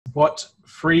What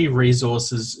free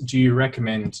resources do you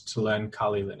recommend to learn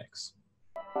Kali Linux?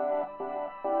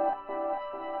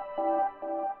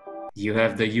 You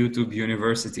have the YouTube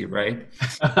University, right?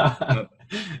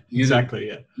 Exactly,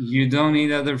 yeah. You don't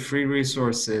need other free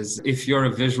resources. If you're a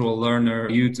visual learner,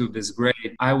 YouTube is great.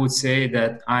 I would say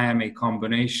that I am a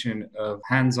combination of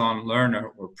hands-on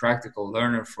learner or practical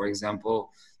learner, for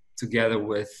example, together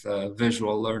with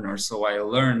visual learner. So I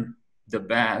learn the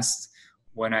best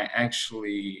when I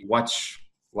actually watch,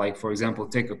 like, for example,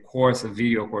 take a course, a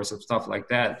video course of stuff like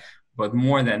that. But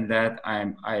more than that,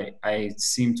 I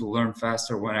seem to learn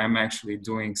faster when I'm actually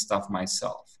doing stuff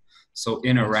myself. So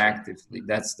interactively,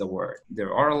 that's the word.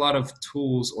 There are a lot of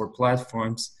tools or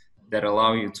platforms that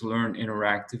allow you to learn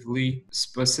interactively.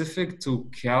 Specific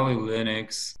to Kali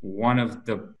Linux, one of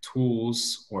the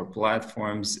tools or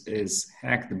platforms is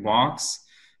HackTheBox,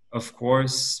 of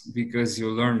course, because you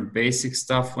learn basic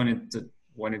stuff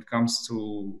when it comes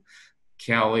to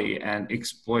Kali and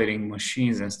exploiting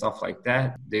machines and stuff like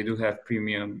that. They do have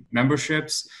premium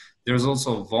memberships. There's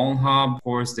also VulnHub, of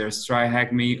course, there's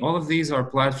TryHackMe. All of these are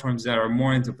platforms that are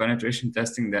more into penetration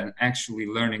testing than actually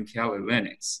learning Kali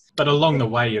Linux. But along the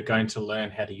way, you're going to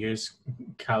learn how to use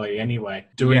Kali anyway,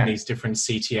 doing these different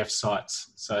CTF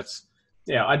sites. So it's,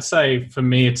 yeah, I'd say for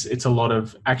me, it's a lot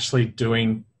of actually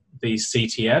doing these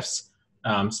CTFs,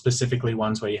 specifically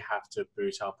ones where you have to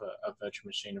boot up a virtual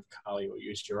machine of Kali or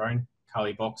use your own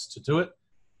Kali box to do it.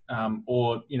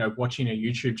 Or, you know, watching a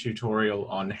YouTube tutorial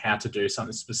on how to do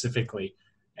something specifically.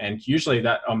 And usually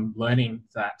that I'm learning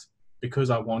that because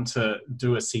I want to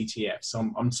do a CTF.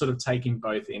 So I'm sort of taking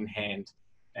both in hand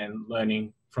and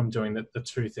learning from doing the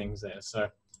two things there. So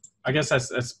I guess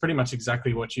that's pretty much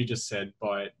exactly what you just said,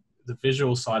 by the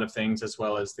visual side of things as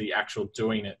well as the actual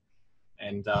doing it.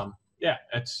 And yeah,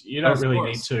 you don't really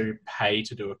need to pay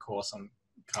to do a course on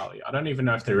Kali. I don't even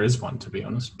know if there is one, to be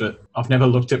honest, but I've never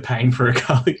looked at paying for a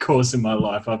Kali course in my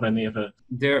life. I've only ever...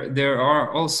 There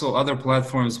are also other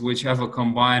platforms which have a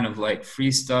combine of like free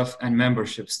stuff and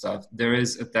membership stuff. There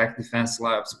is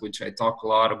AttackDefenseLabs, which I talk a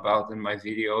lot about in my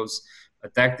videos.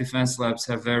 AttackDefenseLabs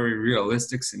have very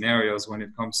realistic scenarios when it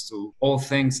comes to all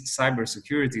things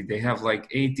cybersecurity. They have like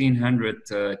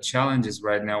 1,800 challenges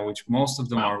right now, which most of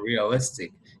them are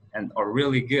realistic and are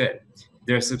really good.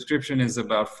 Their subscription is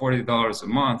about $40 a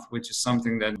month, which is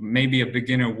something that maybe a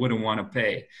beginner wouldn't want to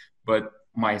pay. But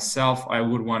myself, I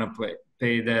would want to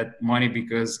pay that money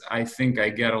because I think I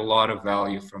get a lot of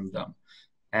value from them.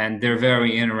 And they're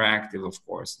very interactive, of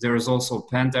course. There's also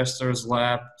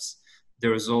PentesterLabs.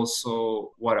 There's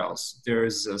also, what else?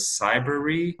 There's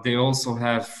Cybery. They also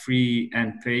have free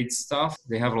and paid stuff.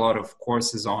 They have a lot of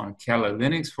courses on Kali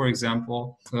Linux, for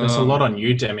example. There's a lot on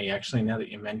Udemy, actually, now that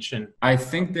you mention. I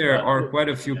think there are quite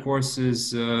a few courses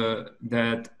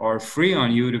that are free on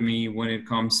Udemy when it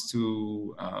comes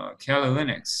to Kali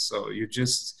Linux. So you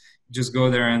just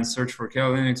go there and search for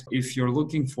Kali Linux. If you're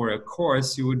looking for a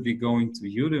course, you would be going to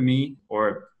Udemy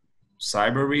or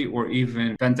Cybery or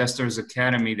even Pentesters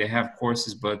Academy. They have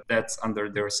courses, but that's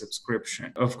under their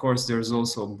subscription. Of course, there's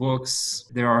also books.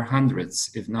 There are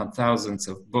hundreds, if not thousands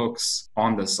of books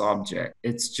on the subject.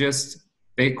 It's just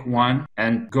pick one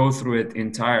and go through it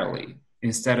entirely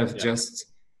instead of just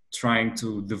trying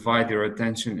to divide your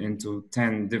attention into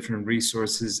 10 different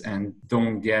resources and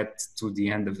don't get to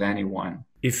the end of any one.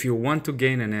 If you want to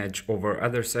gain an edge over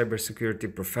other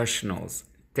cybersecurity professionals,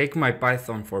 take my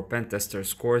Python for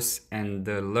Pentesters course and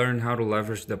learn how to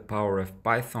leverage the power of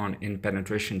Python in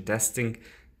penetration testing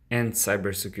and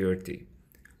cybersecurity.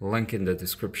 Link in the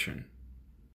description.